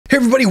Hey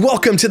everybody,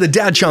 welcome to the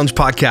Dad Challenge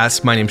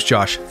podcast. My name's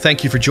Josh.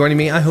 Thank you for joining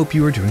me. I hope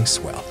you are doing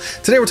swell.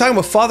 Today we're talking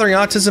about fathering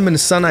autism and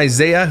his son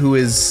Isaiah, who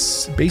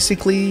is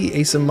basically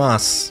Asa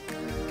Maass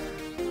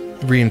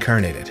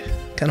reincarnated.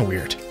 Kind of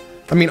weird.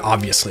 I mean,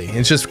 obviously,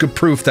 it's just good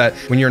proof that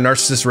when you're a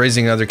narcissist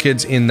raising other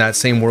kids in that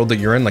same world that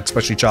you're in, like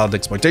especially child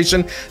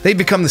exploitation, they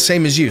become the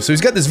same as you. So he's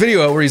got this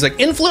video out where he's like,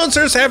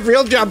 influencers have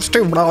real jobs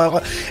too, blah, blah,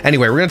 blah.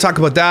 Anyway, we're gonna talk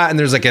about that, and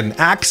there's like an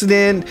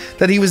accident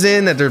that he was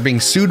in that they're being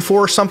sued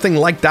for, something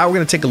like that. We're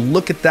gonna take a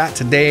look at that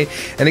today.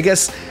 And I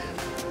guess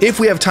if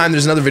we have time,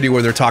 there's another video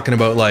where they're talking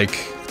about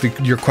like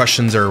your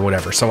questions or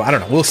whatever. So I don't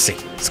know, we'll see.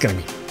 It's gonna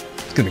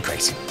be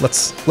crazy.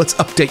 Let's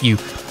update you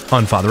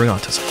on fathering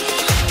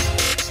autism.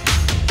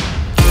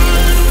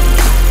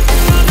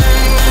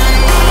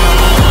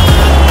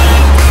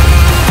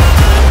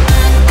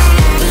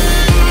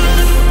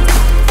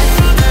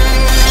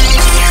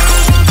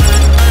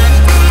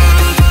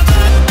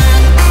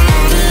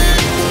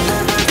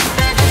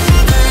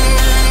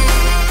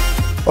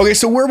 Okay,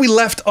 so where we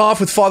left off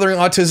with fathering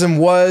autism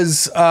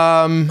was,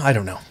 I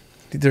don't know.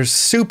 They're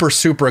super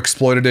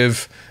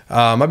exploitative.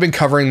 I've been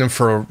covering them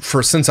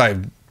for since I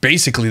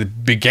basically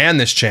began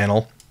this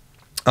channel.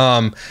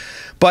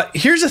 But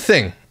here's the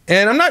thing,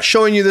 and I'm not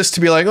showing you this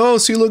to be like, oh,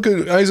 see, look,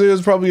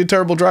 Isaiah's probably a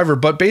terrible driver.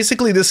 But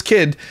basically this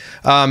kid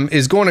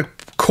is going to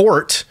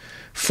court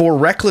for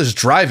reckless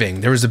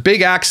driving. There was a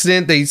big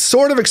accident. They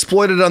sort of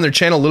exploited it on their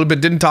channel a little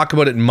bit, didn't talk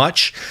about it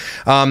much.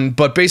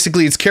 But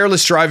basically it's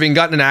careless driving,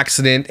 got in an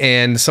accident,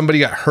 and somebody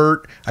got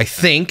hurt, I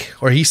think.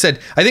 Or he said,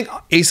 I think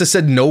Asa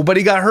said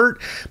nobody got hurt,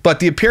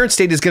 but the appearance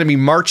date is going to be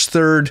March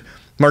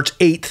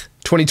 8th,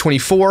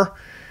 2024,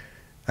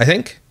 I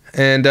think.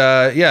 And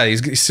yeah,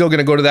 he's still going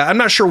to go to that. I'm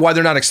not sure why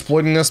they're not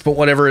exploiting this, but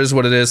whatever is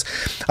what it is.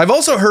 I've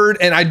also heard,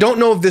 and I don't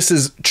know if this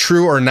is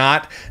true or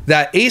not,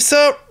 that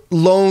Asa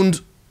loaned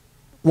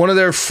one of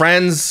their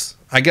friends,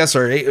 I guess,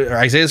 or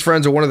Isaiah's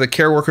friends, or one of the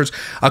care workers,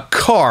 a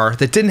car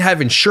that didn't have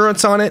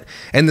insurance on it,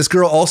 and this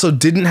girl also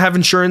didn't have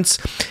insurance.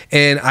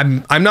 And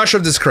I'm not sure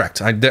if this is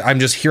correct. I'm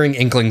just hearing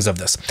inklings of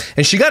this.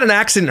 And she got in an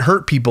accident,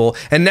 hurt people,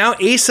 and now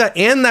Asa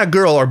and that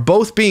girl are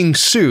both being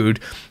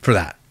sued for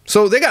that.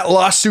 So they got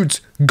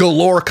lawsuits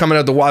galore coming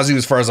out the wazoo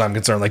as far as I'm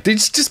concerned. Like,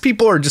 these just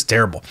people are just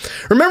terrible.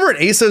 Remember,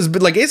 Asa's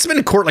been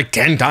in court like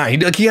 10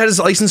 times. He had his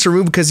license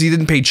removed because he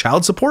didn't pay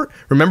child support.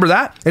 Remember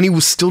that? And he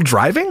was still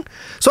driving.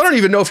 So I don't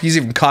even know if he's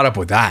even caught up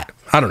with that.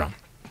 I don't know.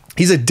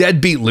 He's a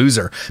deadbeat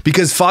loser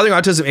because fathering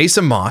autism,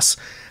 Asa Maass,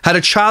 had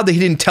a child that he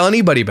didn't tell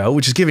anybody about,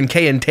 which is given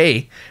K and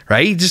Tay,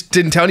 right? He just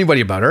didn't tell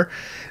anybody about her.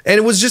 And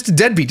it was just a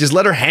deadbeat. Just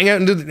let her hang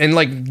out and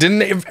like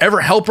didn't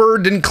ever help her,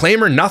 didn't claim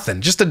her,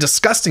 nothing. Just a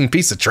disgusting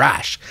piece of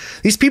trash.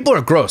 These people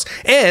are gross.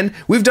 And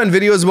we've done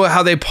videos about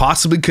how they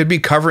possibly could be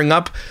covering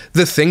up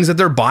the things that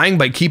they're buying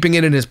by keeping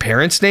it in his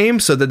parents' name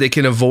so that they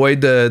can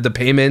avoid the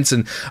payments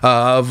and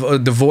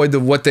avoid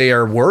what they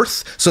are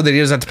worth so that he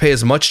doesn't have to pay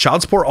as much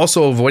child support.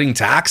 Also avoiding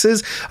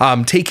taxes,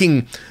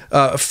 taking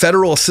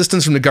federal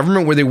assistance from the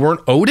government where they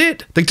weren't owed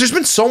it. Like, there's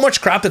been so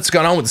much crap that's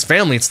gone on with his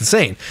family. It's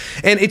insane.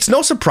 And it's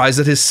no surprise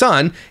that his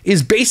son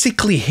is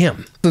basically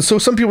him. And so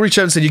some people reached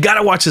out and said, you got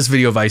to watch this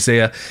video of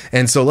Isaiah.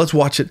 And so let's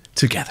watch it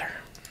together.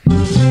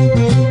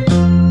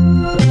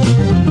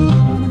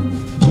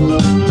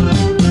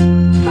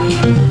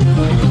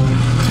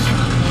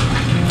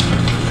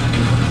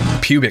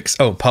 Publix.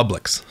 Oh,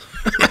 Publix.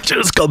 Imagine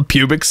it's called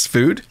Publix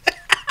food.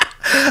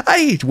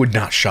 I would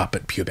not shop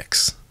at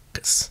Publix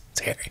because it's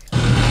hairy.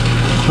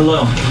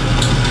 Hello.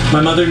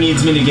 My mother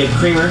needs me to get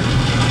creamer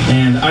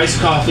and iced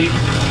coffee.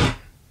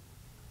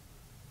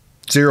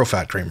 Zero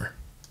fat creamer.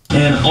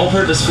 And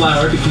all-purpose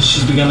flour because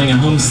she's becoming a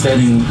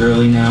homesteading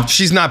girly now.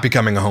 She's not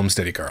becoming a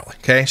homesteading girly,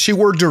 okay? She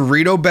wore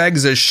Dorito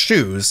bags as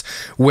shoes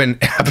when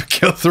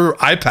Abigail threw her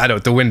iPad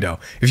out the window.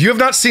 If you have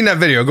not seen that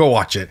video, go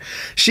watch it.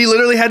 She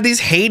literally had these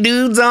Hey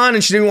Dudes on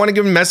and she didn't want to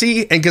give them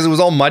messy and because it was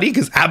all muddy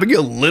because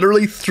Abigail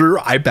literally threw her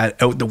iPad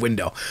out the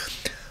window.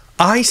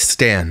 I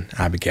stan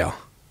Abigail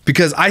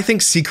because I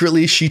think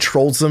secretly she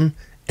trolls them,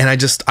 and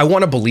I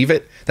want to believe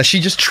it, that she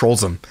just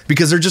trolls them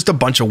because they're just a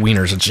bunch of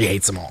wieners and she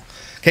hates them all.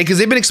 Okay, because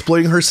they've been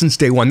exploiting her since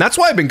day one. That's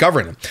why I've been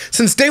covering them.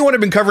 Since day one, I've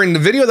been covering the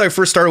video that I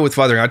first started with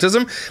fathering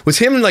autism was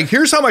him like,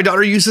 here's how my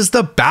daughter uses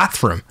the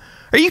bathroom.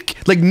 Are you,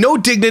 like, no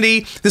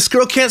dignity. This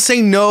girl can't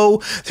say no.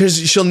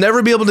 She'll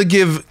never be able to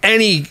give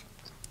any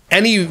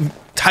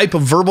type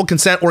of verbal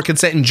consent or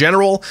consent in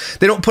general.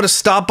 They don't put a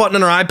stop button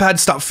on her iPad,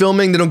 stop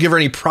filming. They don't give her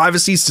any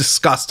privacy. It's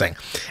disgusting.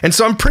 And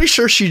so I'm pretty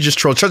sure she just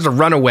trolled, tries to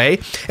run away.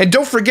 And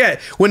don't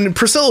forget, when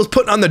Priscilla was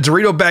putting on the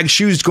Dorito bag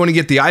shoes going to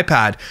get the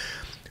iPad,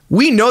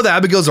 we know that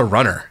Abigail's a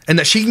runner and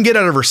that she can get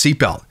out of her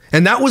seatbelt.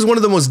 And that was one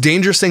of the most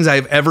dangerous things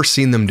I've ever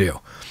seen them do.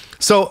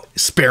 So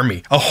spare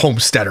me, a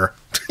homesteader.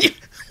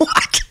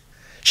 What?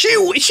 She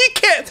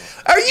can't.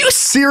 Are you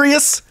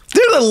serious?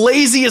 They're the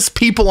laziest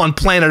people on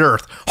planet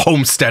Earth.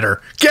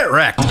 Homesteader. Get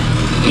wrecked.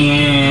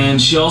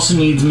 And she also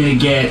needs me to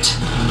get,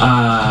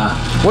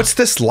 What's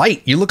this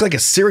light? You look like a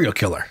serial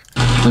killer.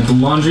 like the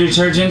laundry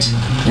detergent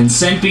and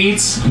scent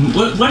beads.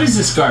 What is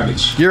this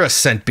garbage? You're a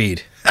scent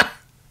bead.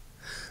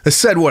 I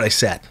said what I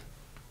said.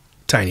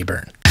 Tiny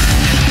burn.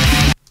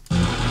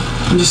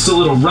 I'm just a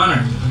little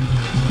runner.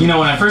 You know,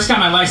 when I first got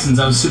my license,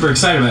 I was super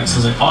excited about it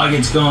because I was like, oh, I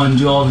get to go and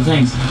do all the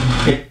things.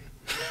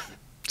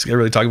 This guy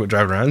really talking about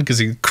driving around because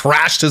he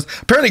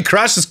apparently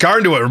crashed his car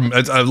into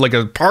like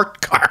a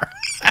parked car.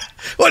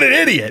 What an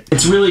idiot.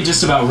 It's really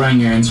just about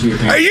running errands for your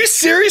parents. Are you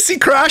serious? He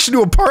crashed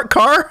into a parked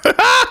car?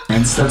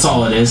 That's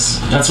all it is.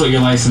 That's what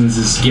your license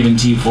is given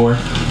to you for.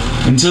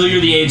 Until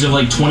you're the age of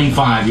like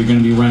 25, you're going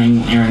to be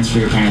running errands for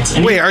your parents.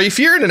 And wait, if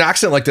you're in an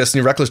accident like this and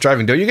you're reckless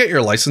driving, don't you get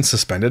your license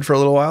suspended for a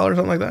little while or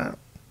something like that?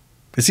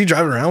 Is he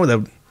driving around with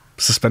a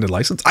suspended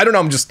license? I don't know.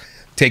 I'm just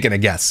taking a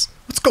guess.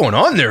 What's going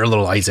on there,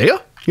 little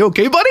Isaiah? You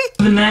okay, buddy?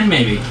 Even then,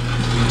 maybe.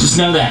 Just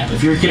know that.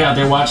 If you're a kid out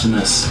there watching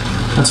this,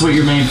 that's what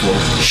you're made for.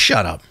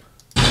 Shut up.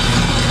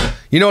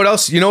 You know what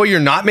else? You know what you're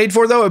not made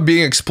for, though?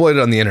 Being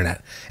exploited on the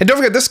internet. And don't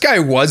forget, this guy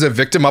was a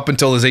victim up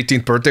until his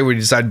 18th birthday when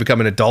he decided to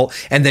become an adult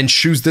and then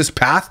choose this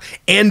path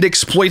and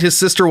exploit his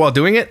sister while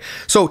doing it.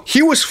 So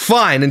he was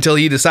fine until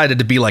he decided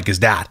to be like his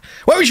dad.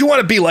 Why would you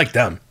want to be like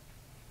them?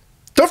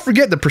 Don't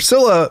forget that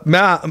Priscilla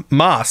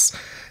Maass,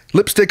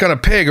 lipstick on a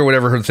pig or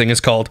whatever her thing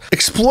is called,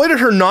 exploited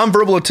her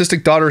nonverbal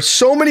autistic daughter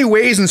so many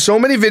ways and so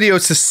many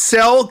videos to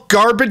sell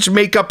garbage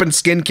makeup and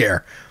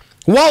skincare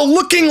while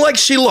looking like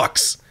she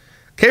looks.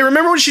 Okay,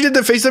 remember when she did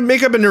the face-up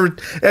makeup and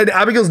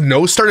Abigail's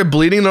nose started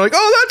bleeding? And they're like,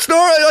 oh, that's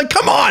normal. Like,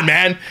 come on,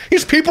 man.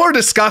 These people are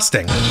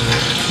disgusting.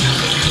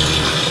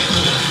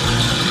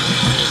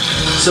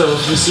 So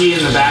if you see in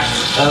the back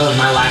of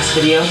my last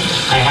video,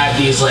 I had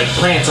these like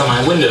plants on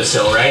my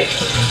windowsill, right?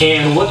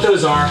 And what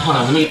those are, hold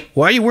on, let me...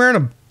 Why are you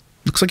wearing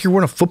looks like you're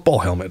wearing a football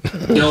helmet. Get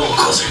a little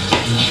closer.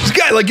 He's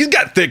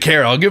got thick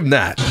hair. I'll give him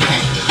that.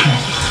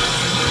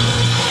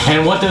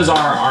 And what those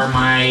are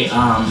my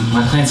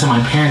my plants that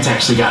my parents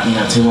actually got me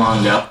not too long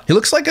ago. He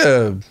looks like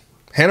a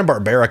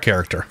Hanna-Barbera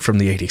character from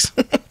the 80s.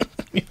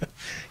 You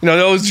know,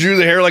 they always drew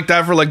the hair like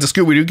that for like the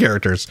Scooby-Doo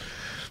characters.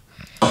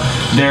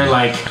 They're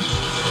like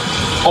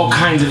all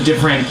kinds of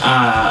different,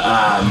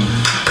 I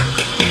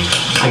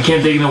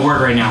can't think of the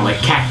word right now, like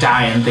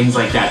cacti and things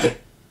like that.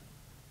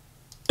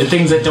 The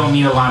things that don't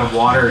need a lot of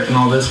water and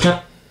all this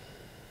kind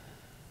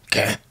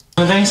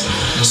of things.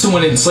 So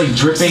when it's like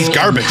dripping,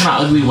 kind of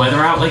ugly weather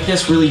out like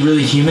this, really,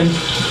 really humid,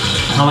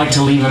 I like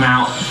to leave them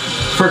out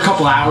for a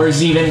couple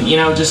hours even, you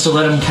know, just to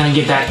let them kind of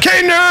get that.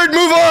 Okay, nerd,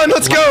 move on,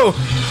 let's go.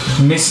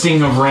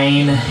 Misting of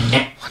rain.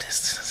 What is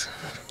this?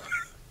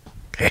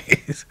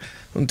 Okay.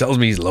 Someone tells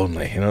me he's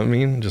lonely, you know what I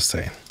mean? Just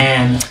saying.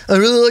 And I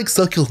really like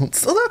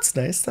succulents. Oh, that's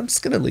nice. I'm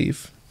just gonna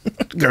leave.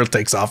 Girl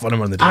takes off on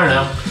him on the day. I don't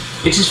know.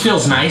 It just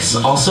feels nice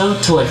also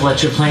to like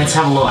let your plants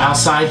have a little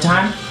outside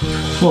time,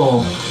 a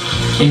little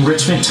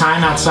enrichment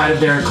time outside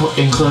of their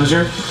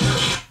enclosure.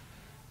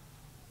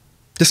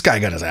 This guy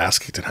got his ass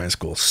kicked in high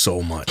school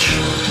so much.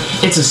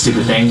 It's a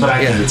stupid thing, but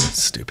I think it's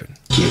stupid.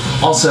 Cute.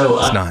 Also,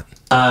 it's not.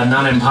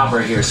 Nana and Papa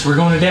are here, so we're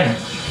going to dinner.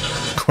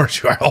 Of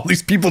course you are. All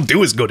these people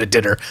do is go to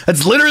dinner.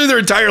 That's literally their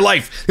entire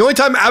life. The only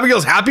time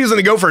Abigail's happy is when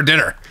they go for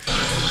dinner.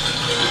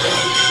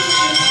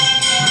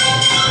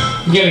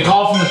 You get a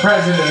call from the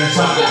president or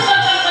something.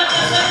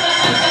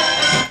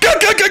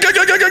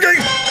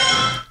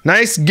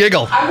 Nice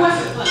giggle. I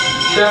wasn't.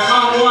 They're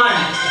on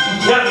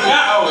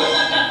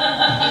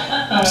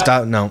one.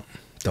 Stop. No.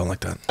 Don't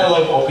like that. I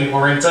love old people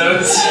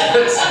ringtones.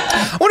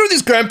 I wonder what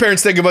these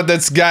grandparents think about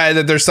this guy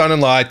that their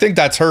son-in-law, I think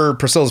that's her,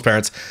 Priscilla's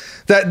parents,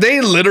 that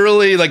they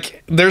literally,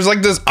 like, there's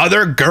like this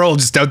other girl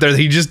just out there that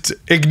he just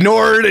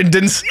ignored and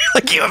didn't see.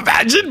 Like, can you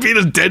imagine being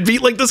a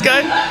deadbeat like this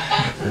guy?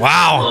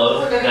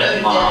 Wow.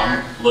 That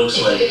mom looks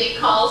like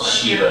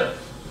Shiva.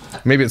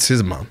 Maybe it's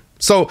his mom.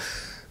 So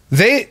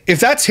if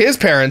that's his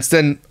parents,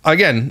 then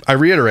again, I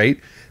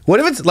reiterate, what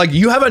if it's like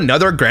you have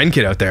another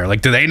grandkid out there?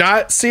 Like, do they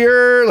not see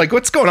her? Like,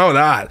 what's going on with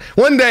that?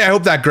 One day I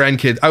hope that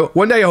grandkid,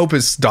 one day I hope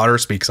his daughter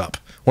speaks up.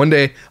 One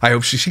day I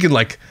hope she can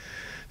like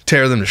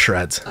tear them to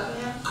shreds.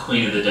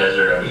 Queen of the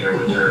desert out here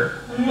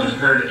with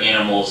herd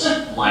animals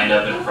lined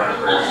up in front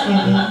of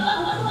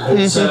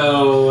her.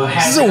 So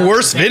this is the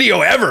worst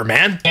video ever,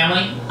 man.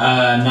 Family,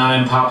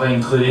 Nana and Papa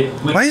included.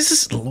 Why is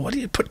this? What do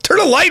you put? Turn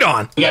a light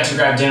on. We got to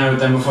grab dinner with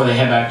them before they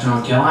head back to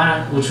North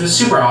Carolina, which was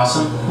super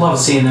awesome. Love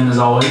seeing them as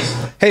always.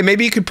 Hey,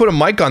 maybe you could put a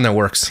mic on that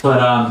works. But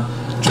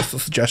just a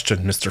suggestion,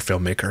 Mr.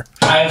 Filmmaker.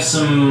 I have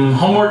some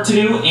homework to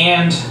do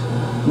and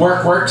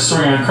work, so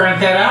we're gonna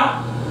crank that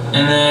out.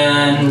 And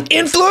then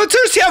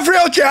influencers have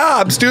real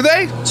jobs, do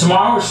they?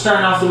 Tomorrow we're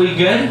starting off the week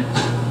good.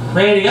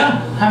 Ready to go.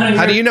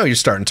 How do you know you're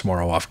starting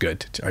tomorrow off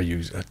good? Are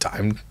you a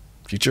time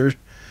future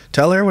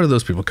teller? What are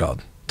those people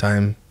called?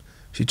 Time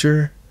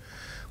future?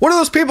 What are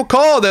those people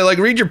called that like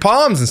read your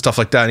palms and stuff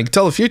like that and you can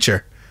tell the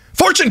future?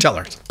 Fortune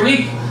tellers.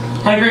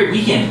 Had a great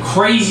weekend.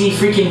 Crazy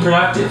freaking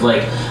productive.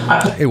 Like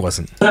it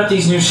wasn't. Put up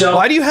these new shelves.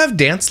 Why do you have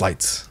dance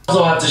lights?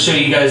 I'll have to show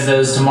you guys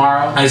those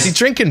tomorrow. Is he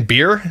drinking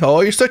beer?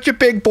 Oh, you're such a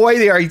big boy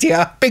there,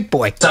 yeah, big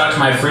boy. Stocked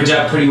my fridge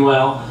up pretty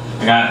well.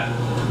 I got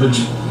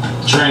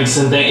drinks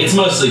and things. It's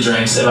mostly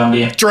drinks, if I'm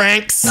being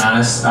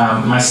honest.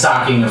 My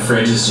stocking the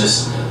fridge is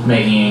just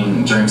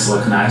making drinks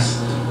look nice.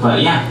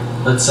 But yeah,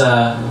 let's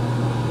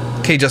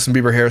Okay, Justin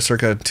Bieber hair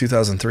circa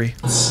 2003.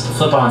 Let's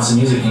flip on some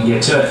music and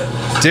get to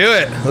it. Do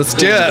it. Let's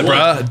do it,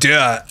 bro. Do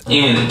it.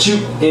 And a 2,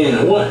 and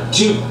a 1,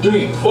 2,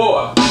 3,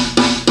 4.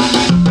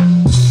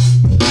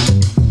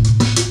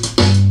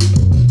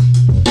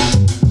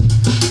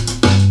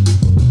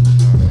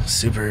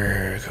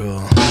 Super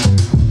cool.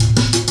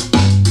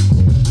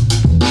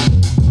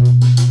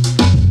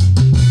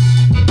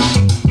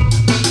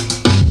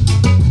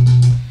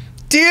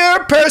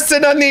 Dear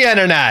person on the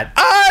internet,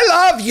 I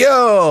love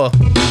you.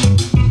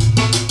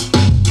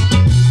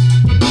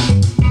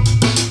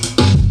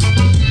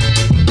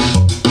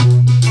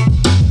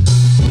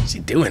 What's he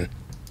doing?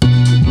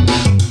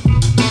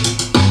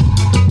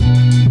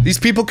 These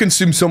people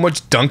consume so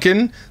much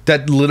Dunkin'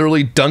 that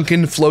literally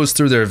Dunkin' flows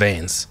through their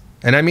veins.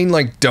 And I mean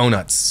like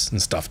donuts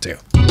and stuff too.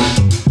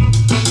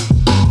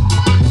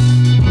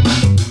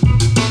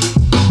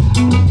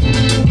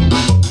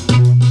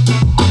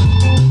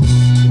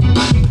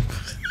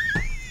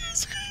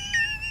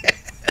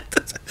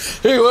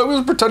 Hey, let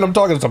me pretend I'm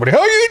talking to somebody.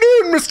 How you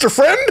doing, Mr.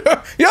 Friend?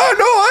 Yeah,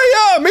 no,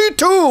 yeah, me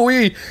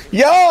too.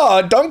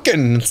 Yeah, Dunkin'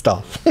 and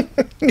stuff.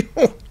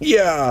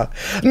 Yeah.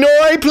 No,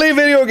 I play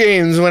video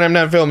games when I'm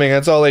not filming.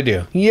 That's all I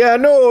do. Yeah,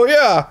 no,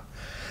 yeah.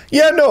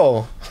 Yeah,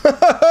 no.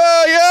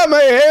 Yeah, my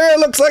hair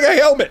looks like a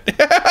helmet.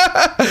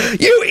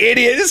 You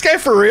idiot. This guy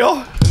for real?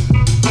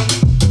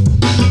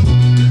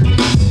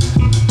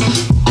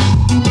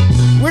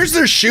 Where's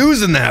their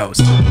shoes in the house?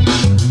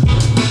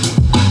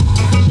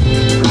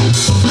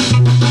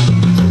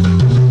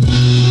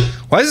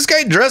 Why is this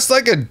guy dressed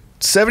like a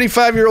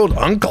 75-year-old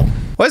uncle?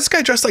 Why is this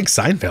guy dressed like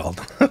Seinfeld?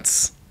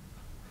 That's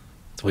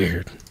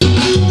weird.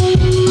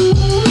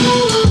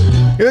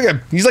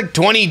 He's like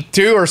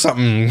 22 or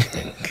something.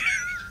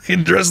 He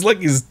dressed like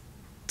he's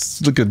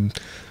like a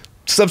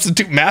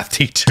substitute math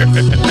teacher.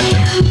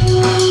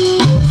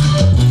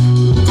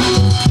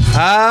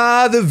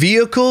 Ah, the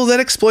vehicle that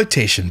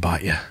exploitation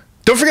bought you.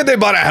 Don't forget they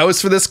bought a house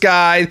for this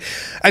guy,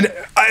 and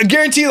I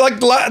guarantee you,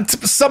 like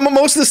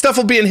most of the stuff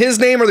will be in his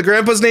name or the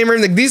grandpa's name. Or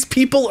anything. These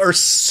people are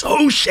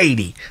so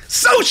shady,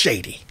 so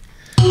shady.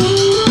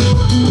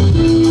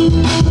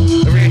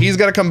 He's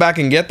got to come back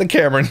and get the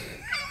camera.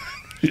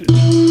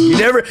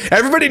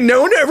 Everybody,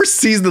 no one ever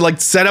sees the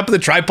like setup of the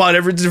tripod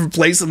every different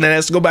place, and then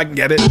has to go back and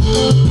get it.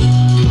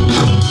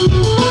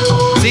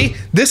 See,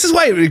 this is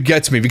why it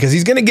gets me, because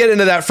he's gonna get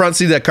into that front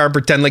seat of that car,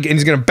 pretend like, and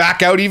he's gonna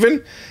back out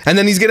even, and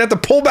then he's gonna have to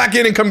pull back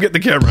in and come get the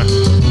camera.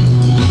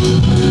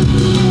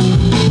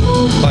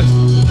 But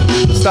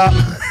stop.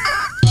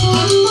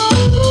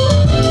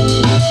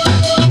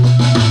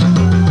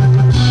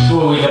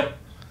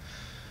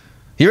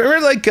 You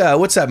remember like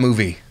what's that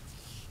movie?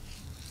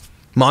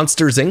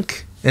 Monsters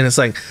Inc. And it's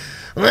like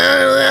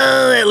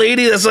that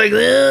lady that's like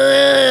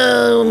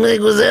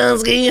Mike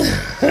Wazowski.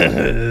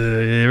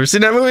 You ever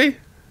seen that movie?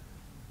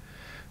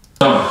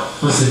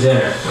 What's the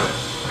dinner?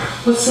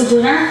 What's the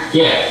dinner?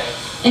 Yeah.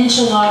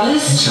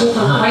 Enchiladas with a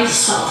white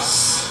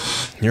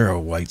sauce. You're a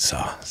white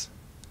sauce.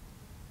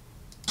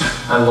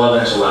 I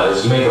love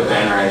enchiladas. You make a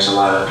banger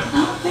enchilada.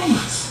 Oh,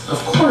 thanks. Of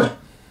course.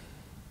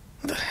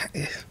 What the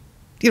heck?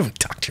 You don't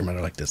talk to your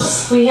mother like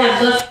this. We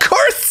had Of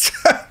course!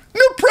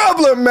 No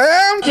problem,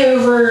 ma'am!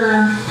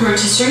 leftover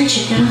rotisserie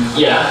chicken.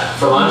 Yeah,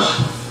 for lunch?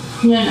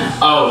 No, no.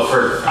 Oh,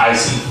 for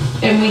icy.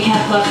 And we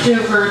had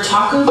leftover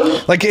taco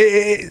meat. Like,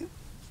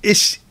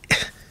 it's...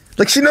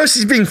 Like, she knows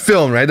she's being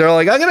filmed, right? They're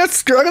like, I'm gonna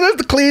have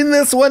to clean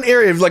this one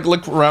area. Like,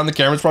 look around the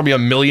camera, it's probably a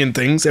million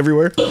things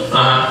everywhere.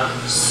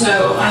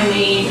 So I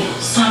made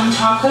some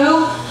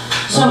taco,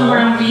 some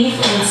ground beef,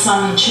 and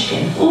some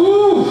chicken.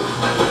 Ooh!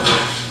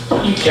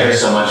 You care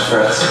so much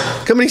for us.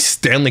 Look how many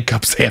Stanley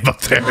Cups they have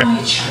up there.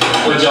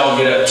 What'd y'all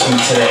get up to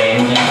today?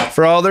 Anything?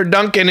 For all their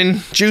Dunkin'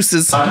 and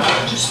juices.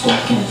 Just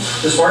working.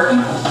 Just working?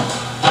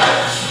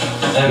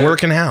 And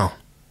Working how?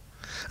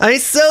 I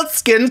sell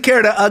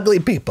skincare to ugly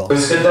people.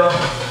 was good though?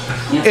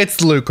 It's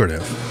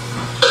lucrative.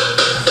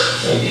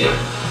 Maybe.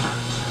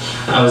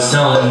 I was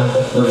telling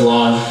the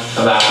vlog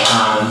about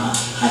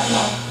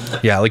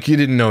Yeah, like you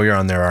didn't know you're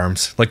on their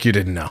arms. Like you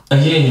didn't know. you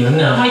didn't even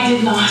know. I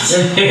did not.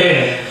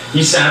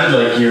 You sounded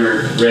like you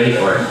were ready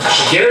for it.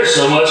 She cares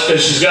so much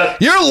because she's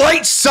got Your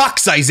light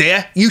sucks,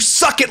 Isaiah. You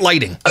suck at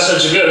lighting.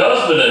 such a good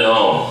husband at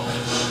home.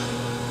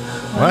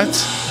 What?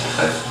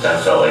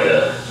 That felt like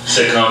a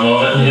sitcom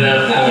moment, you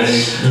know? When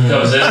he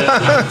comes in.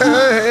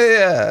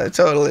 Yeah,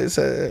 totally.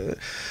 So,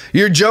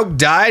 your joke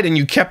died and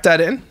you kept that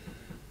in?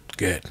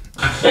 Good.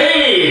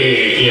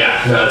 Hey!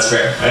 Yeah, no, that's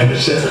fair. I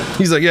understand.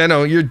 He's like, yeah,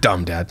 no, you're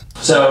dumb, Dad.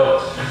 So,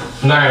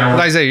 I'm not But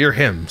gonna Isaiah, you're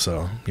him,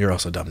 so you're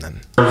also dumb then.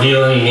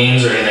 reveal any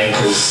names or anything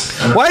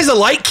because I'm Why does the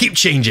light keep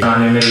changing?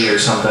 anonymity or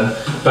something.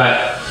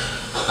 But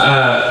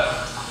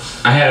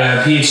I had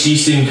a PhD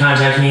student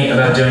contact me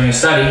about doing a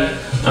study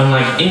on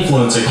like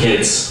influencer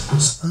kids.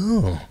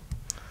 Oh.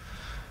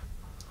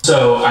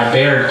 So I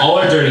bared all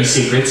our dirty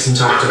secrets and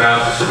talked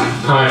about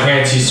how my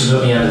parents used to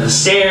put me under the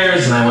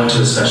stairs and I went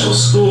to a special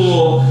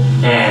school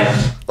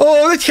and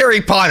Oh, that's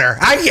Harry Potter.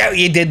 I get what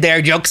you did there,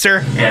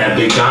 jokester. a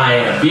big guy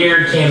in a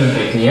beard came and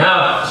picked me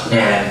up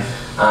and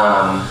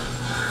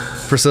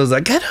Priscilla's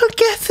like, I don't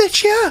get the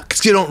joke.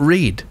 Because you don't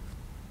read.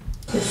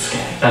 This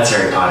guy. That's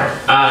Harry Potter.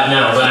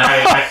 No, but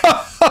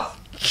I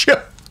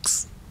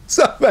Jokes.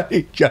 So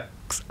many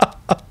jokes.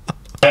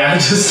 I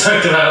just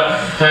talked about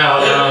how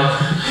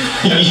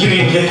you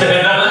didn't get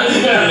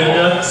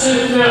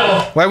that.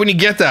 No. Why wouldn't you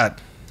get that?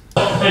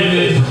 I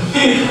did.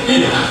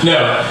 No.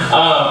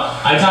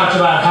 I talked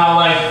about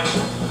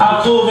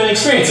how cool of an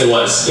experience it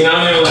was. You know,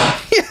 and they were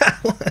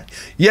like,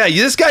 Yeah,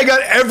 this guy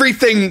got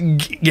everything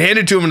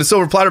handed to him in a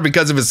silver platter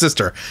because of his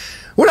sister.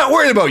 We're not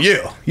worried about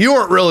you. You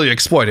weren't really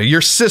exploited.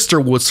 Your sister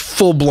was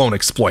full-blown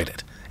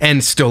exploited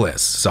and still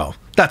is. So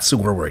that's who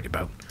we're worried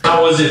about.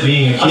 how was it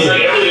being a kid?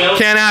 Like everything else.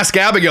 Can't ask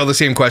Abigail the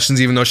same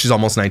questions even though she's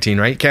almost 19,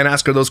 right? Can't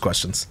ask her those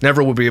questions.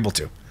 Never will be able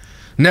to.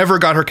 Never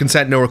got her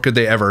consent, nor could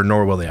they ever,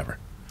 nor will they ever.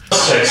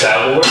 Checks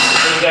out. Well, what's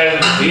the guy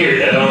with the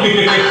beard? I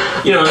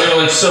don't. You know, they're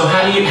like, so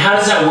how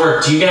does that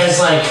work? Do you guys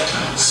like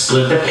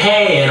split the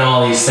pay and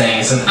all these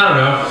things? And I don't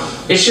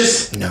know. It's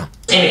just No.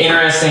 an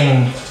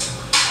interesting.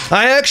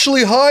 I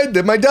actually hide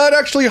them. My dad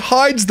actually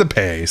hides the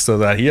pay so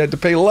that he had to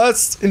pay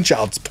less in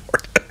child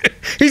support.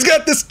 He's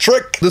got this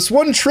trick. This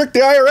one trick the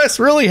IRS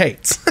really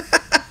hates.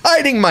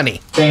 Hiding money.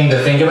 Thing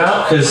to think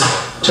about, because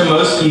to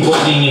most people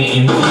being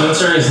an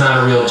influencer is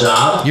not a real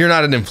job. You're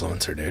not an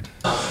influencer, dude.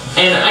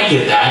 And I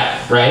get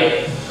that,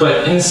 right?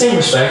 But in the same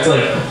respect,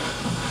 like,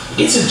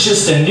 it's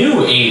just a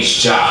new age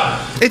job.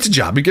 It's a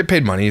job. You get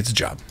paid money. It's a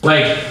job.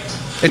 Like,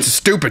 It's a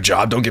stupid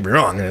job, don't get me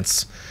wrong, and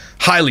it's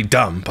highly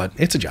dumb, but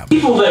it's a job.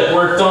 people that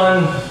worked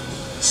on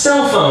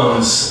cell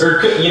phones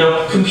or, you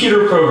know,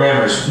 computer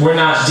programmers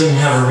didn't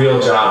have a real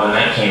job when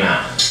that came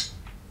out.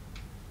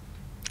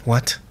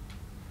 What?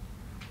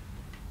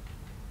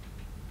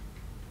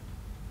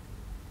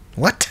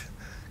 What?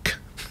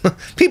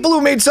 People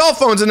who made cell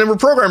phones and then were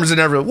programmers and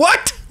everything.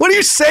 What? What are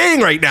you saying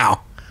right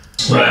now?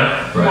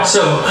 Right.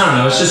 So, I don't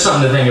know, it's just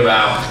something to think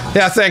about.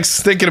 Yeah,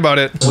 thanks. Thinking about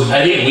it.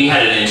 I think we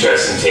had an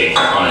interesting take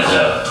on it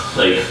though.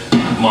 Like,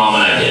 Mom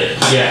and I did.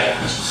 Yeah.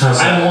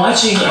 I'm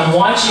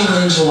watching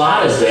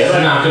enchiladas, babe.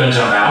 I'm not gonna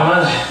jump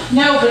out.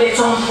 No, but it's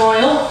on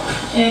broil,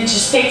 and it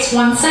just takes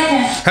 1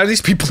 second. How do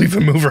these people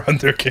even move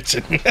around their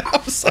kitchen?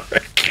 I'm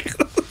sorry.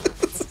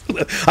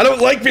 I don't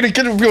like being in the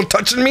kitchen with people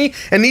touching me,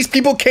 and these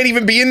people can't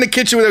even be in the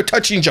kitchen without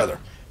touching each other.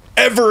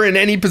 Ever in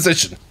any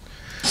position.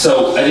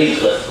 So I think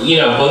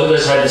both of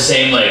us had the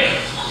same like.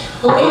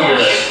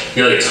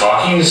 You're like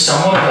talking to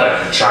someone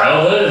about your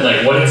childhood and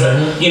like what it's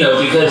like,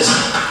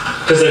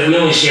 because like we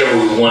only share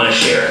what we want to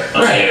share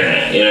on the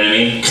internet. You know what I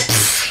mean?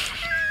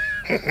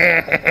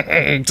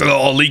 So it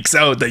all leaks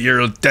out that you're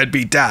a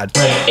deadbeat dad.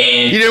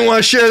 And You didn't want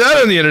to share that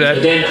on the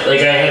internet. then like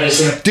I had this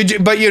thing. Did you?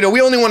 But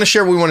we only want to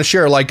share what we want to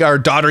share. Like our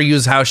daughter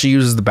uses how she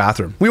uses the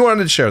bathroom. We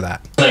wanted to share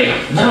that.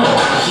 Like no,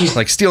 he's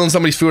Like stealing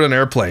somebody's food on an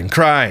airplane,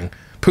 crying,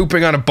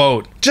 pooping on a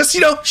boat. Just,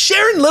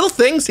 sharing little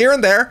things here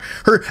and there.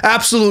 Her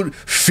absolute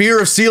fear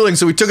of ceiling,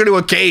 so we took her to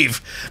a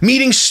cave.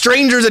 Meeting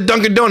strangers at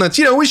Dunkin' Donuts.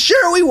 We share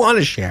what we want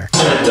to share.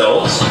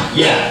 adults.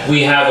 Yeah,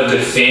 we have a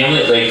good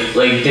family.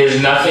 Like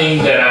there's nothing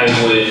that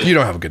I would. You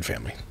don't have a good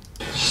family.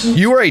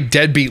 You are a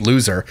deadbeat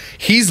loser.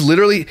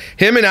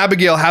 Him and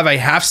Abigail have a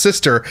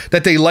half-sister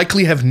that they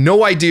likely have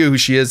no idea who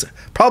she is.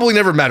 Probably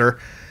never met her.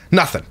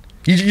 Nothing.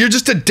 You're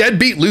just a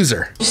deadbeat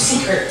loser.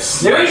 Secrets.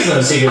 There is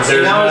no secrets.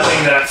 There's Now it's-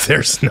 nothing that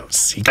There's no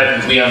secret.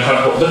 I'd be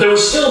uncomfortable, but there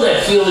was still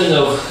that feeling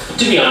of,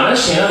 to be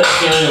honest, that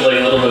feeling of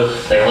like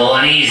a little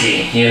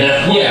uneasy,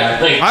 Yeah.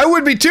 Like, I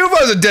would be too if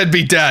I was a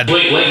deadbeat dad.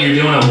 wait, what? You're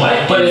doing a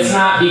what? But it's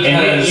not because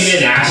And you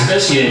didn't ask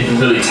us. You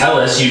didn't really tell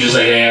us. You just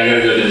like, hey, I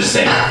gotta go do this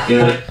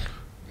thing.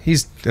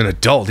 He's an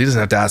adult. He doesn't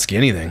have to ask you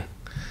anything.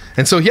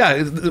 And so,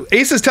 yeah,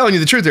 Ace is telling you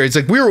the truth there. It's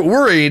like, we were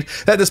worried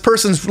that this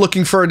person's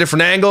looking for a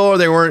different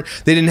angle, or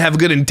they didn't have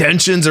good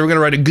intentions, or were going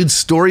to write a good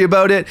story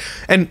about it.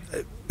 And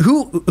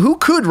who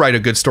could write a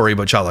good story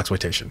about child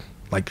exploitation?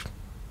 Like,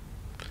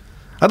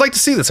 I'd like to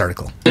see this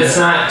article. it's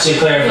not to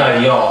clarify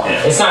to y'all.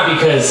 It's not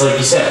because, like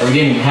you said, we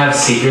didn't have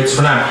secrets.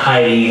 We're not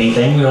hiding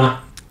anything. We don't.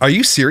 Are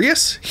you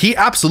serious? He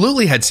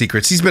absolutely had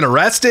secrets. He's been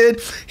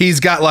arrested. He's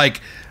got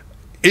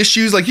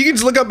issues. Like, you can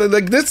just look up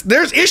this.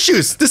 There's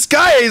issues. This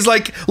guy is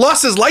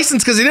lost his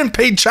license because he didn't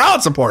pay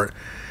child support.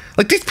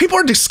 Like, these people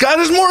are disgusting.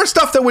 There's more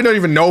stuff that we don't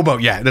even know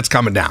about yet that's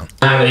coming down.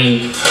 I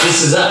mean,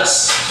 this is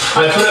us.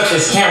 I put up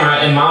this camera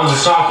and Mom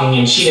was talking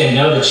and she didn't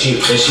know that she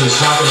was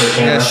talking to the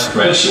camera,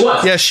 but she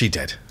was. Yes, she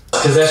did.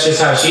 Because that's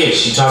just how she is.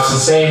 She talks the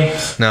same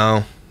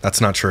No,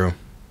 that's not true.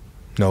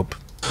 Nope.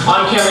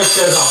 on camera, she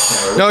does off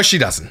camera. No, she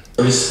doesn't.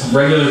 We're just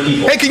regular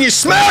people. Hey, can you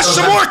smash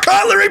some more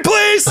cutlery,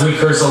 please? We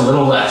curse a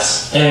little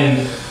less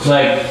and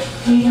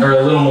or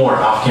a little more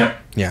off camera.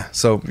 Yeah,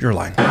 so you're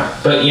lying.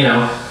 But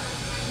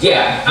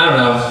yeah, I don't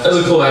know. That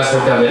was a cool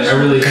aspect of it. I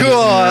really think Cool, it's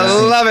I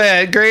interesting. love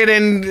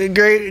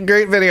it.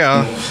 Great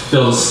video.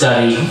 Build a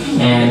study,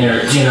 and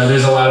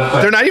there's a lot of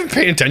questions. They're not even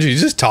paying attention. He's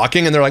just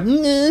talking, and they're like,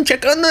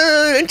 check on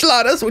the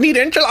enchiladas. We need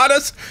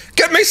enchiladas.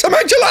 Get me some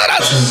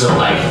enchiladas.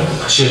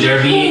 So should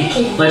there be?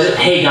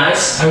 Hey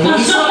guys, are we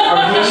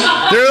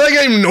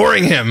They're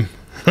ignoring him.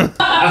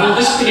 I'm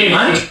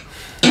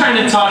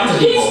trying to talk to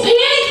people. He's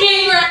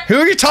panicking right. Who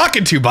are you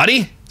talking to,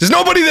 buddy? There's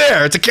nobody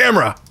there. It's a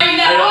camera. I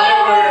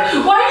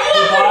know. Why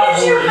did you put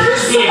this your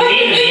first being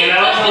mean to me, and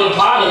I don't know who the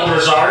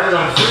potholders are, and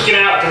I'm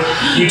freaking out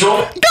because you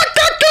told me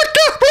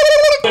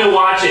to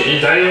watch it,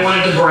 and I didn't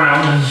want it to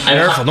brown.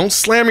 Careful, don't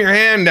slam your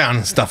hand down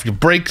and stuff. You'll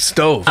break the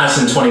stove. Less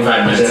than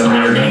 25 minutes. I'm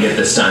never gonna get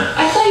this done.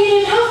 I thought you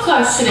didn't have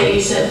class today,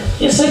 you said.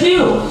 Yes, I do.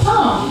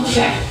 Oh,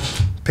 okay.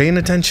 Paying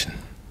attention.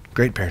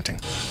 Great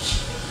parenting.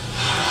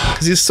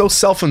 Because he's so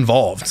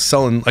self-involved.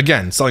 Selling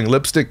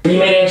lipstick. You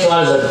made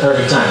enchiladas at the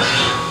perfect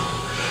time.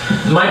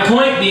 My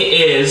point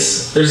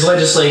is, there's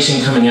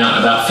legislation coming out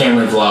about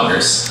family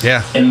vloggers.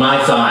 Yeah. And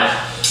my thought,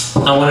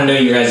 I want to know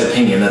your guys'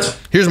 opinion.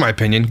 Here's my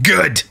opinion.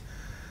 Good.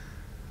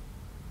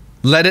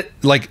 Let it,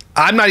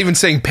 I'm not even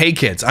saying pay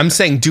kids. I'm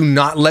saying do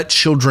not let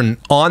children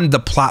on the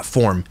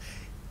platform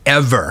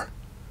ever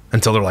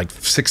until they're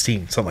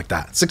 16, something like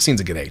that.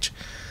 16's a good age.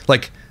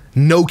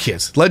 No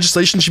kids.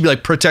 Legislation should be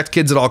protect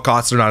kids at all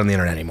costs. They're not on the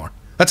internet anymore.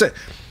 That's it.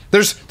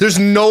 There's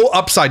no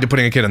upside to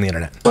putting a kid on the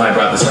internet. Why I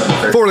brought this up in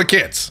the first For the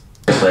kids.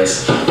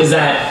 place is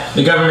that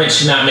the government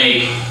should not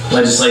make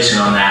legislation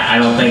on that. I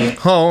don't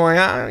think. Oh,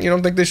 yeah? You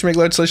don't think they should make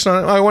legislation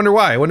on it? I wonder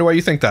why. I wonder why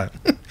you think that.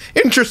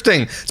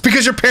 Interesting. It's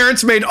because your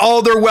parents made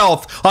all their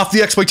wealth off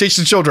the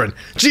exploitation of children.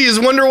 Geez,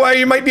 wonder why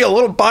you might be a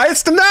little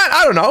biased in that?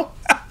 I don't know.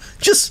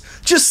 Just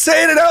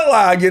saying it out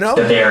loud,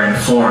 That they are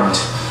informed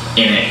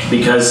in it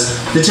because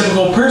the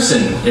typical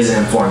person isn't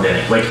informed in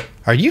it.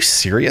 Are you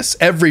serious?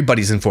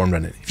 Everybody's informed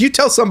on it. If you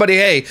tell somebody,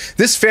 hey,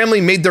 this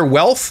family made their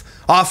wealth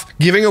off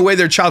giving away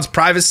their child's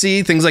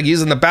privacy, things like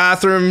using the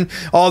bathroom,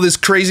 all this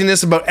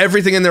craziness about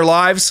everything in their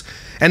lives,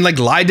 and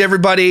lied to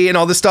everybody and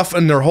all this stuff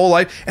in their whole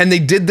life, and they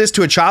did this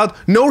to a child,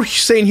 no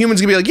sane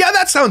human's gonna be yeah,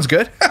 that sounds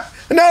good.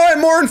 Now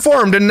I'm more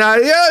informed, and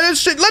let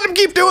them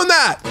keep doing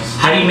that.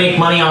 How do you make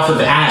money off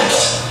of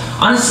ads?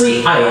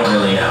 Honestly, I don't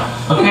really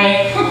know,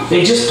 okay?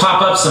 They just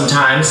pop up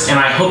sometimes, and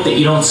I hope that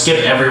you don't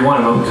skip every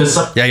one of them, because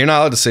yeah, you're not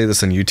allowed to say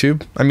this on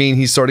YouTube. I mean,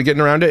 he's sort of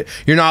getting around it.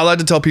 You're not allowed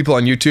to tell people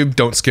on YouTube,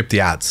 don't skip the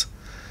ads,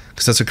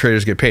 because that's what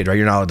creators get paid, right?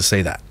 You're not allowed to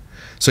say that.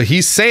 So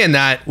he's saying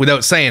that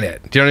without saying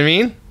it. Do you know what I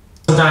mean?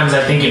 Sometimes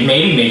I think it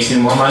maybe makes me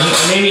more money,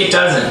 or maybe it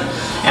doesn't.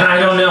 And I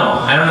don't know.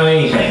 I don't know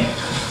anything.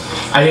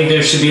 I think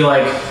there should be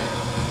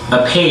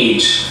a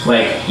page,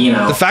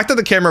 The fact that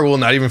the camera will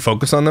not even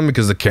focus on them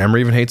because the camera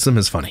even hates them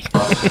is funny.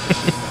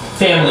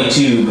 Family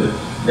Tube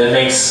that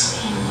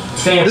makes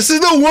This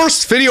is the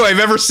worst video I've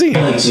ever seen.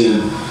 Family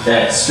Tube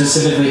that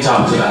specifically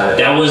talks about it.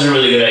 That was a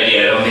really good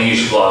idea. I don't think you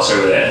should gloss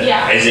over that.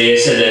 Yeah. Isaiah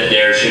said that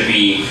there should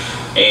be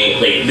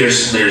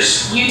there's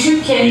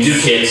YouTube Kids.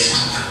 YouTube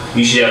Kids.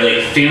 You should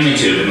have Family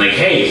Tube and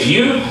hey, if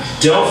you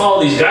don't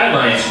follow these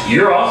guidelines,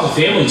 you're off of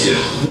Family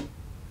Tube.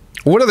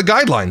 What are the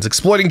guidelines?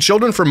 Exploiting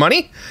children for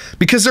money?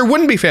 Because there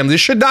wouldn't be family. There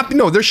should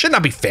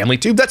not be Family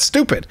Tube. That's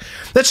stupid.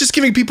 That's just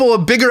giving people a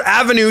bigger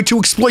avenue to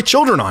exploit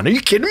children on. Are you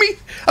kidding me?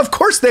 Of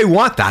course they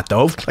want that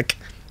though.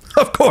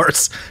 Of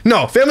course.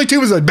 No, Family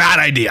Tube is a bad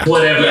idea.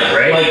 Whatever,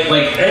 right?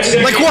 That's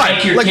Like what?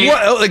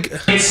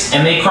 Kids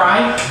and they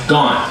cry,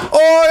 gone.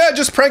 Oh yeah,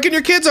 just pranking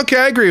your kids? Okay,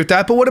 I agree with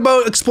that. But what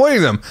about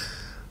exploiting them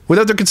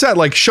without their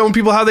consent? Showing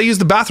people how they use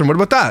the bathroom. What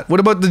about that? What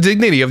about the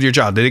dignity of your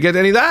child? Did they get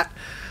any of that?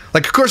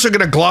 Of course they're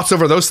going to gloss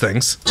over those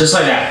things. Just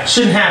like that.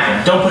 Shouldn't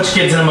happen. Don't put your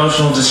kids in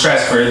emotional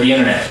distress for the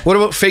internet. What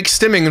about fake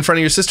stimming in front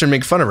of your sister and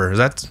make fun of her?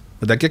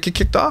 Would that get you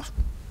kicked off?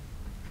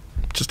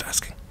 Just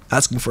asking.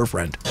 Asking for a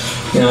friend.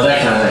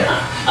 That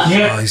kind of thing.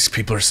 Yeah. Oh, these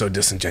people are so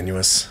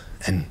disingenuous.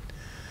 And,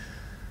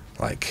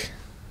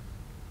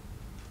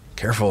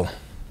 careful.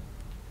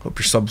 Hope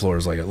your subfloor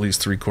is at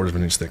least 3/4 of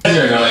an inch thick.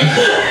 They're annoying.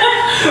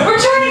 We're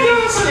trying to give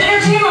them some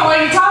entertainment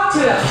while you talk to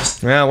them.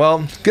 Yeah,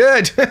 well,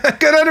 good.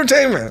 Good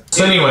entertainment.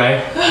 So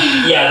anyway.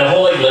 Yeah, the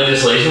whole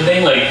legislation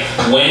thing,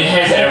 when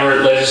has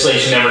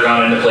legislation ever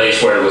gone into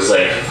place where it was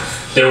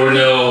there were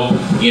no,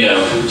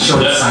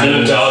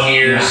 no dog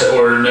ears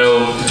or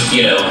no,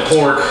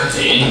 pork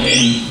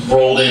and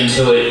rolled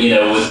into it,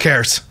 Who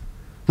cares?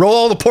 Roll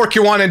all the pork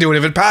you want into it.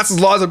 If it passes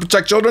laws that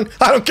protect children,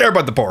 I don't care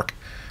about the pork.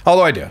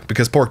 Although I do,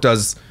 because pork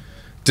does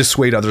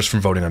dissuade others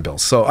from voting on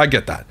bills. So I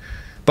get that.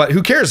 But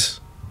who cares?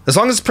 As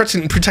long as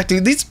it's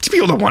protecting these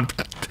people don't want.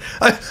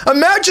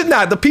 Imagine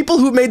that. The people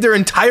who made their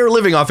entire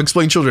living off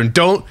exploiting children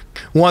don't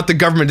want the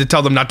government to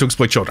tell them not to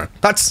exploit children.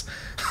 That's,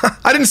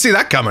 I didn't see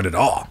that coming at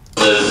all.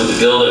 The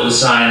bill that was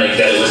signed,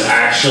 that it was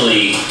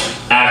actually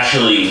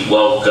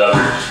well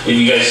governed. If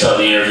you guys saw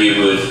the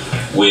interview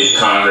with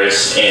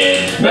Congress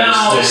and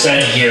the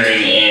Senate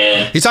hearing,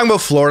 and he's talking about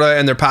Florida,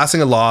 and they're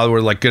passing a law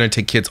where going to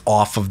take kids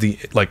off of the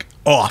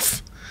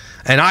off.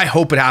 And I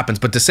hope it happens.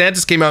 But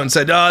DeSantis came out and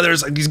said,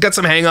 he's got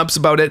some hang-ups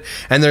about it,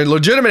 and they're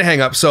legitimate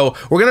hang-ups. So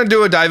we're going to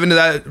do a dive into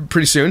that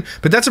pretty soon.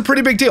 But that's a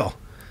pretty big deal.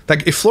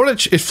 If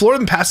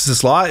Florida passes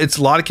this law, a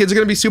lot of kids are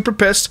going to be super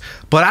pissed,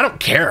 but I don't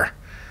care.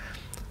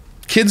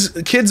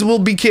 Kids will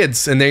be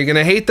kids, and they're going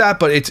to hate that,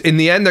 but it's in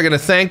the end, they're going to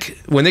thank,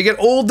 when they get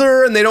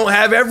older and they don't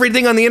have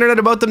everything on the internet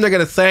about them, they're going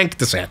to thank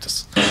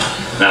DeSantis.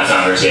 Not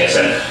Congress, yes.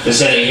 And the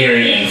Senate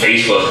hearing and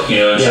Facebook,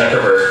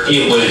 Zuckerberg,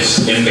 it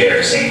was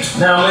embarrassing.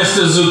 Now,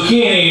 Mr.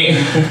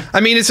 Zucchini.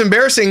 I mean, it's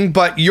embarrassing,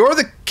 but you're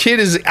the kid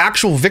is the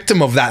actual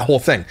victim of that whole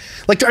thing.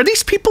 Like, are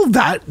these people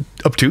that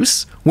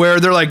obtuse? Where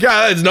they're like,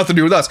 yeah, it's nothing to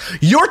do with us.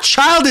 Your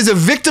child is a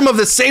victim of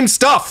the same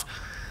stuff.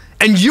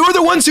 And you're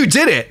the ones who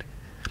did it.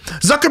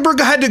 Zuckerberg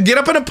had to get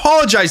up and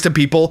apologize to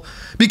people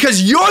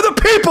because you're the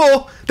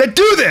people that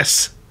do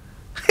this.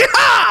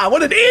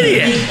 What an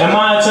idiot. Am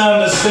I to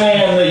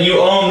understand that you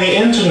own the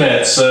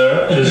internet,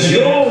 sir? Does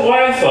your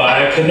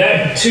Wi-Fi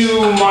connect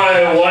to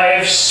my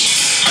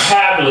wife's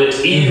tablet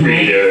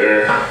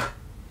e-reader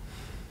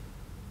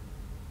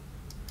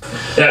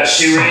that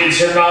she reads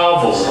her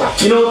novels on?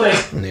 You know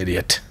what An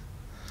idiot.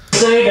 they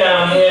say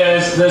down here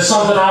is there's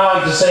something I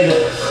like to say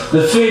that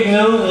the fig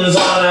Newtons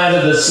aren't out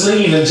of the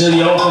sleeve until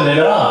you open it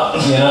up,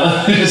 you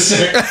know?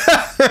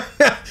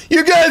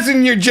 You guys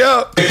and your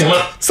joke.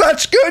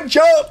 Such good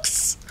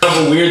jokes.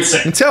 A weird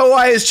thing. And tell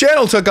why his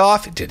channel took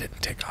off. It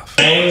didn't take off.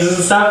 Things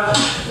and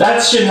stuff.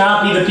 That should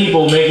not be the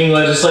people making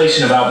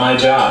legislation about my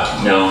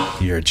job. No.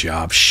 Your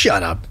job.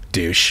 Shut up,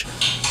 douche.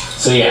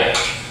 So yeah,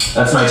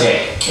 that's my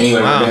take.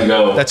 Anyway, Wow, we're gonna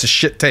go. that's a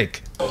shit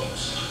take.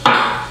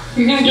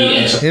 You're gonna go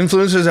eat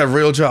Influencers have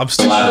real jobs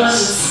too.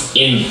 enchiladas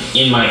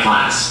in my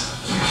class.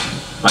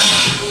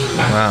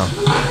 Wow,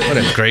 what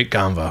a great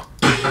combo.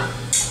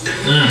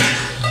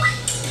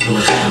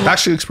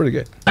 Actually looks pretty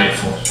good.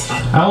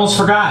 I almost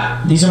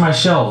forgot. These are my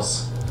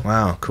shelves.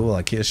 Wow, cool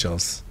IKEA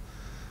shelves.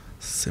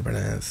 Super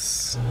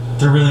nice.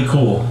 They're really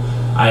cool.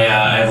 I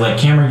have like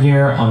camera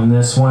gear on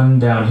this one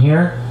down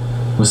here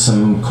with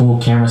some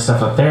cool camera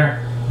stuff up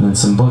there, and then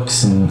some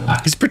books and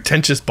These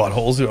pretentious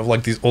buttholes who have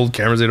like these old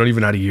cameras they don't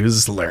even know how to use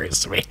is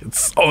hilarious to me.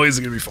 It's always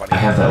gonna be funny. I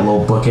have that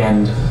little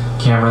bookend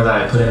camera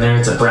that I put in there.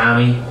 It's a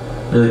Brownie.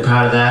 Really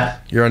proud of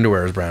that. Your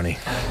underwear is brownie.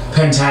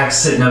 Pentax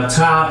sitting up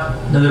top.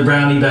 Another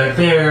Brownie back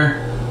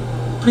there.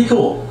 Pretty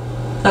cool.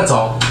 That's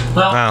all.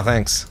 Well, Wow,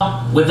 thanks.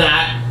 with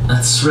that,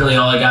 that's really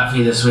all I got for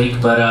you this week.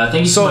 But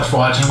thank you so much for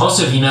watching.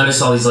 Also, if you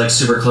notice all these like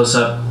super close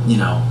up, you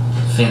know,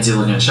 fancy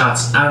looking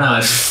shots, I don't know.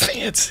 I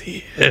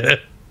Fancy.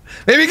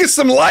 Maybe get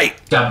some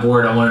light. got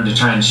bored. I wanted to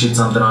try and shoot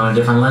something on a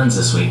different lens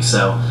this week.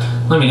 So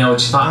let me know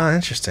what you thought. Oh,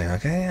 interesting.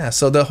 Okay, yeah.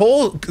 So the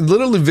whole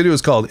literally video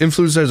is called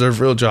 "Influencers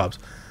Have Real Jobs."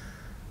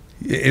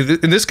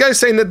 And this guy's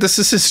saying that this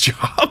is his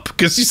job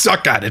because you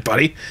suck at it,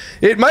 buddy.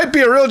 It might be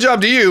a real job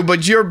to you,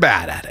 but you're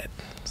bad at it.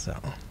 So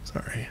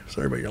sorry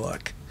about your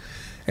luck.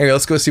 Anyway,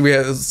 let's go see.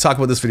 Let's talk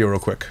about this video real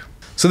quick.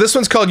 So this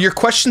one's called "Your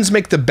Questions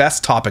Make the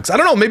Best Topics." I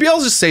don't know. Maybe I'll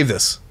just save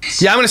this.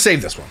 Yeah, I'm gonna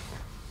save this one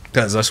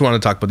because I just want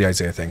to talk about the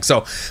Isaiah thing.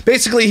 So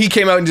basically, he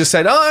came out and just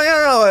said, "Oh,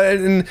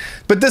 yeah,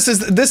 but this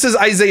is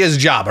Isaiah's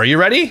job." Are you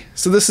ready?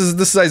 So this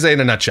is Isaiah in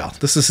a nutshell.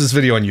 This is his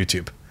video on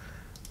YouTube.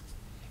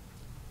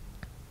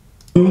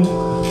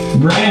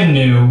 Brand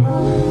new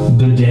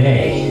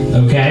bidet,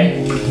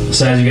 okay?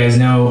 So as you guys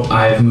know,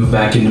 I've moved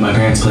back into my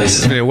parents'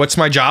 place. Okay, what's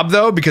my job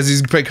though? Because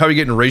he's probably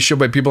getting ratioed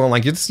by people. I'm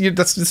like, this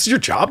is your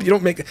job. You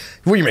don't make.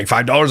 What, you make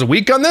 $5 a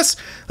week on this?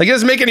 Like, he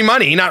doesn't make any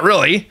money. Not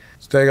really.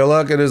 Let's take a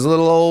look at his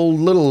little old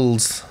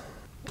littles.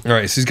 All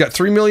right, so he's got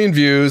 3 million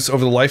views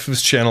over the life of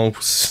his channel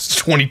since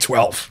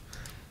 2012.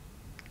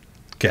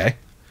 Okay.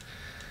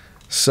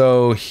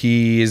 So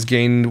he has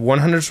gained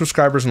 100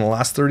 subscribers in the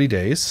last 30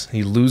 days.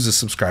 He loses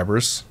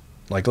subscribers.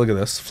 Like, look at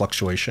this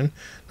fluctuation.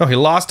 No, he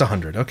lost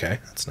 100. Okay,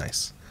 that's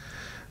nice.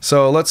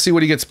 So let's see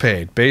what he gets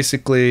paid.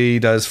 Basically, he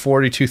does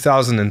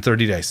 42,000 in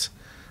 30 days.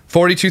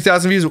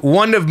 42,000 views.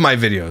 One of my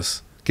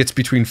videos gets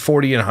between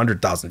 40 and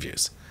 100,000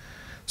 views.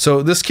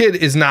 So this kid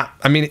is not.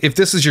 I mean, if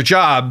this is your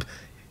job,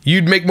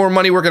 you'd make more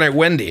money working at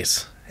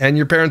Wendy's. And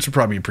your parents would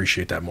probably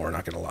appreciate that more,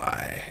 not gonna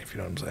lie, if you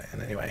know what I'm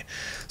saying. Anyway,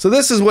 so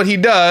this is what he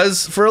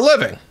does for a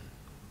living.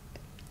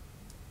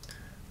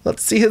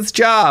 Let's see his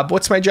job.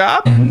 What's my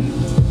job?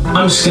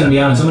 I'm just gonna be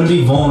honest, I'm gonna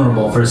be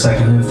vulnerable for a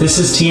second. If this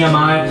is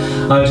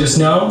TMI, just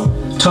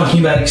know, talking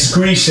about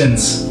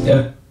excretions.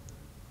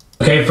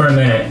 Okay, for a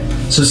minute.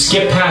 So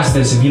skip past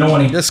this if you don't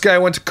want to. This guy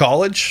went to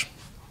college,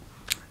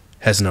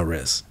 has no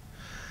riz.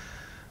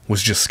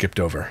 Was just skipped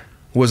over.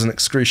 Was an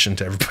excretion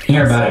to everybody.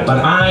 Hear about it,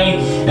 but I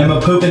am a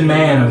pooping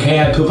man,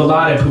 okay? I poop a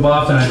lot, I poop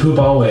often, I poop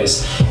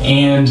always.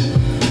 And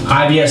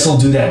IBS will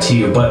do that to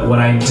you, but what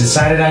I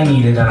decided I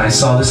needed, and I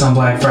saw this on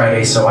Black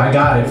Friday, so I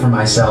got it for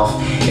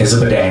myself, is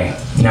a bidet.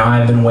 Now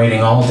I've been waiting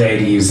all day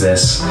to use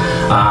this.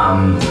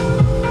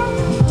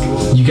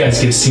 You guys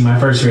get to see my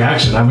first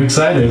reaction. I'm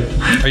excited.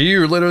 Are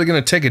you literally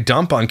gonna take a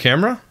dump on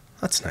camera?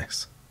 That's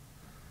nice.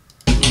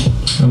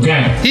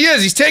 Okay. He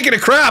is, he's taking a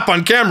crap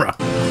on camera.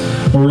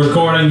 We're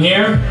recording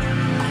here.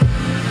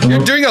 You're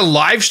doing a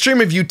live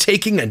stream of you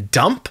taking a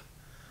dump?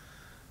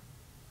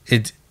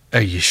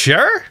 Are you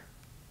sure?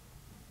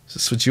 Is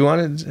this what you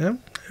wanted? Yeah,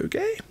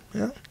 okay.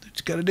 Yeah, what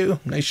you gotta do.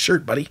 Nice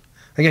shirt, buddy.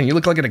 Again, you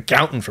look like an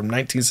accountant from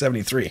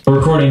 1973. We're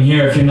recording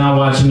here if you're not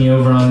watching me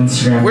over on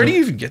Instagram. Where do you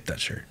even get that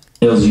shirt?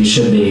 You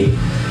should be.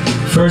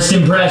 First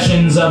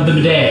impressions of the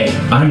bidet.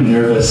 I'm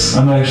nervous.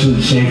 I'm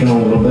actually shaking a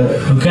little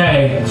bit.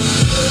 Okay.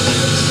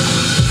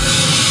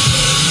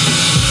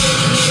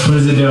 What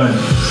is it doing?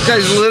 This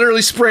guy's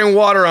literally spraying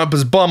water up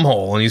his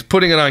bumhole and he's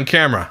putting it on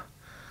camera.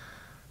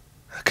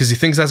 Because he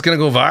thinks that's going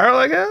to go viral,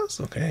 I guess?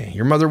 Okay.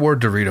 Your mother wore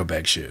Dorito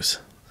bag shoes.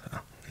 So,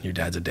 Your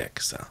dad's a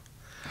dick, so.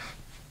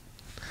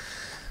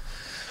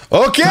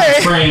 Okay.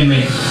 Spraying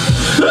me.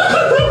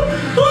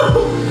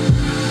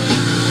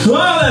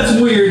 Oh,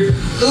 that's weird.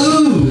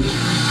 Ooh.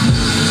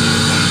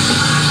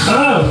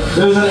 Oh,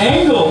 there's an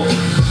angle.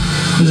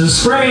 There's a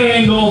spray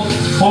angle.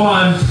 Hold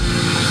on.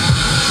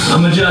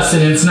 I'm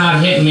adjusting. It's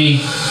not hitting me.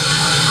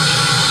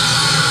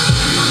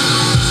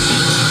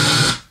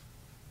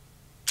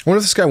 I wonder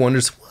if this guy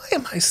wonders, why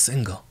am I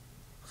single?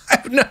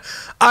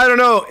 I don't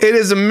know. It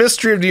is a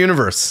mystery of the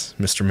universe,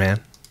 Mr. Man.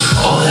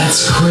 Oh,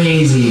 that's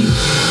crazy.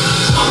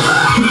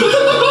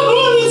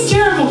 That's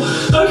terrible.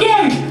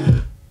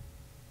 Okay.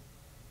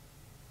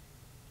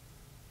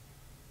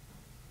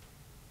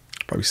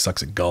 Probably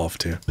sucks at golf,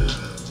 too.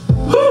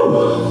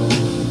 Whew.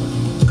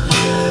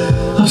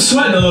 I'm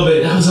sweating a little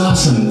bit. That was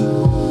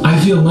awesome. I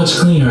feel much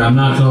cleaner, I'm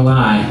not gonna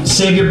lie.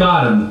 Save your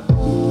bottom.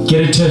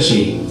 Get a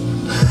Tushy.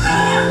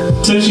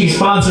 Tushy,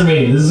 sponsor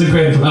me. This is a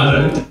great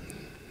product.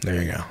 There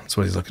you go. That's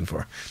what he's looking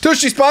for.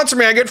 Tushy, sponsor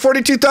me. I get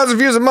 42,000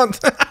 views a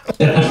month.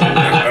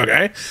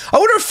 Okay. I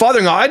wonder if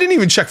I didn't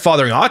even check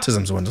Fathering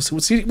Autism's one.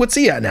 What's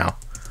he at now?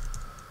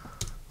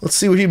 Let's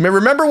see what he...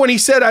 Remember when he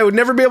said I would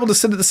never be able to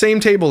sit at the same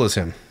table as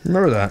him?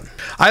 Remember that?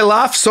 I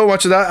laugh so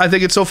much at that. I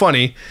think it's so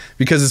funny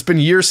because it's been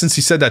years since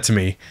he said that to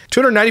me.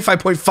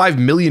 295.5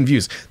 million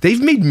views.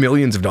 They've made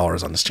millions of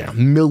dollars on this channel.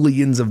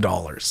 Millions of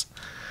dollars.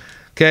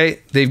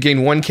 Okay. They've gained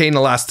 1K in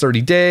the last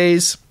 30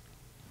 days.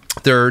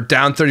 They're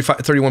down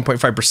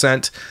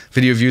 31.5%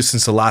 video views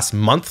since the last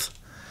month.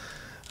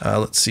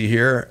 Let's see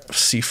here.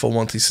 See full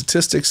monthly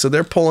statistics. So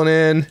they're pulling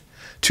in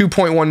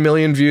 2.1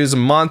 million views a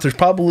month. There's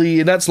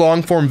probably, that's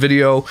long form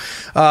video.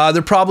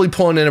 They're probably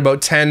pulling in about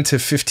 $10,000 to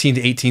 $15,000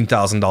 to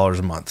 $18,000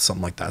 a month,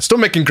 something like that. Still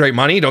making great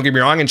money. Don't get me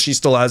wrong. And she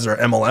still has her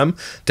MLM,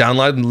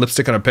 download and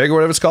lipstick on a pig or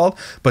whatever it's called.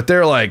 But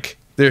they're like,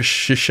 their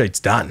shit's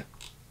done.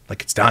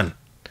 Like it's done.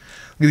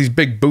 Look at these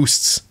big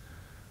boosts.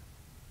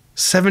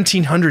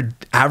 1,700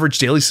 average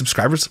daily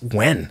subscribers.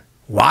 When?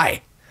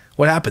 Why?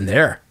 What happened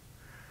there?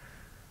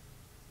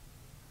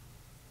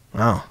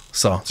 Wow.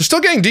 So they're still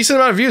getting a decent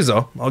amount of views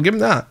though. I'll give them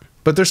that.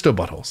 But they're still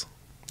buttholes.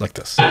 Like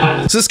this.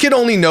 So this kid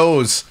only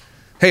knows,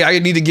 hey, I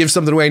need to give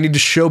something away. I need to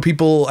show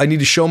people, I need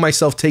to show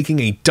myself taking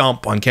a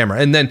dump on camera.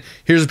 And then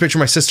here's a picture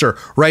of my sister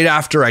right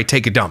after I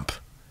take a dump.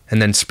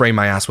 And then spray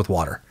my ass with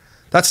water.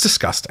 That's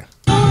disgusting.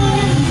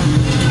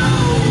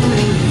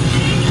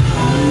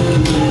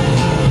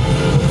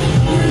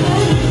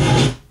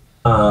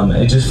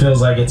 It just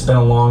feels like it's been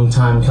a long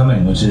time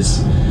coming, which is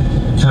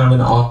kind of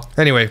an off.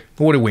 Anyway,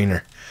 what a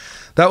wiener.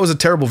 That was a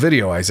terrible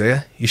video,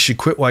 Isaiah. You should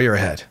quit while you're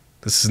ahead.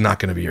 This is not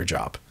going to be your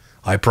job.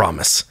 I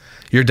promise.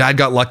 Your dad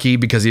got lucky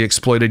because he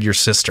exploited your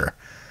sister.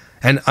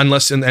 And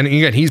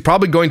again, he's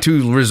probably going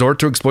to resort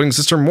to exploiting his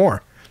sister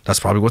more. That's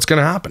probably what's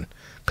going to happen.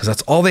 Because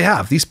that's all they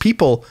have. These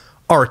people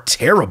are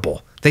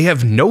terrible. They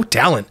have no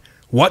talent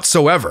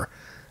whatsoever.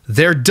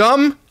 They're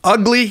dumb,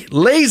 ugly,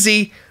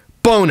 lazy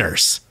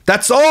boners.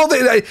 That's all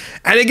they,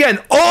 and again,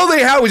 all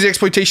they have was the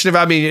exploitation of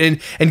Abby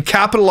and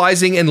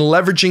capitalizing and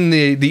leveraging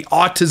the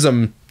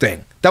autism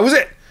thing. That was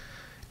it.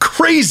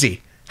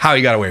 Crazy how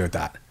he got away with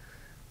that.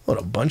 What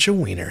a bunch of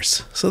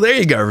wieners. So there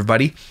you go,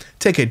 everybody.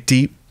 Take a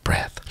deep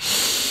breath.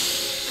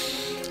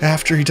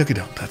 After he took a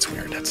dump. That's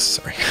weird. That's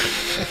sorry.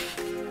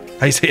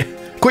 I say,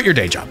 quit your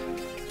day job.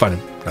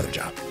 Find another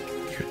job.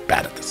 You're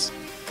bad at this.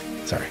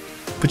 Sorry.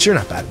 But you're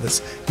not bad at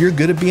this. You're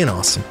good at being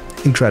awesome,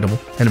 incredible,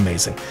 and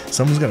amazing.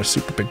 Someone's got a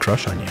super big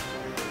crush on you.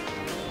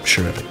 I'm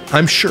sure of it.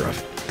 I'm sure of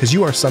it. Because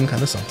you are some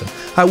kind of something.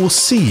 I will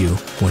see you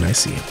when I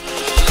see you.